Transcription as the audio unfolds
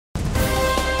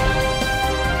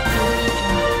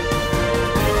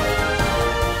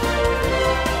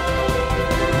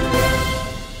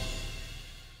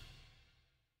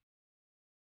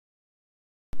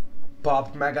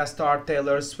Pop megastar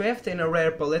Taylor Swift, in a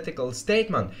rare political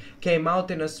statement, came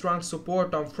out in a strong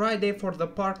support on Friday for the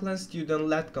Parkland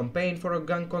student-led campaign for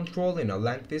gun control in a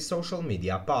lengthy social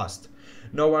media post.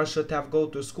 No one should have go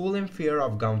to school in fear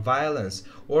of gun violence,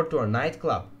 or to a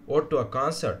nightclub, or to a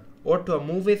concert, or to a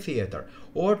movie theater,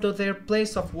 or to their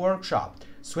place of workshop,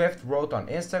 Swift wrote on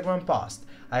Instagram post.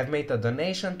 I've made a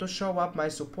donation to show up my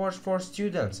support for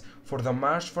students, for the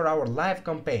March for Our Life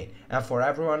campaign, and for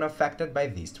everyone affected by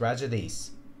these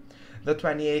tragedies. The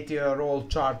 28-year-old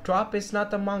chart-top is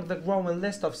not among the growing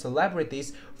list of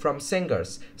celebrities, from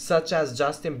singers such as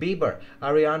Justin Bieber,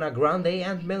 Ariana Grande,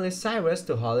 and Miley Cyrus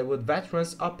to Hollywood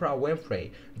veterans Oprah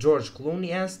Winfrey, George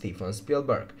Clooney, and Steven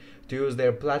Spielberg, to use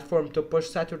their platform to push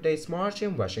Saturday's march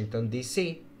in Washington,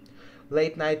 D.C.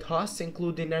 Late-night hosts,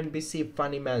 including NBC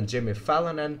funny man Jimmy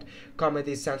Fallon and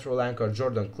Comedy Central anchor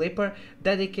Jordan Klepper,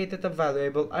 dedicated a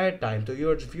valuable airtime to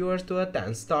urge viewers to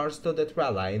attend Stars to the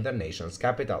rally in the nation's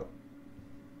capital.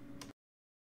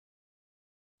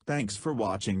 Thanks for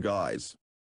watching, guys.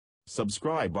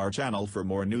 Subscribe our channel for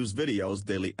more news videos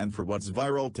daily and for what's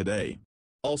viral today.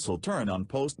 Also turn on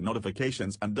post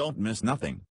notifications and don't miss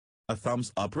nothing. A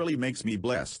thumbs up really makes me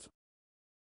blessed.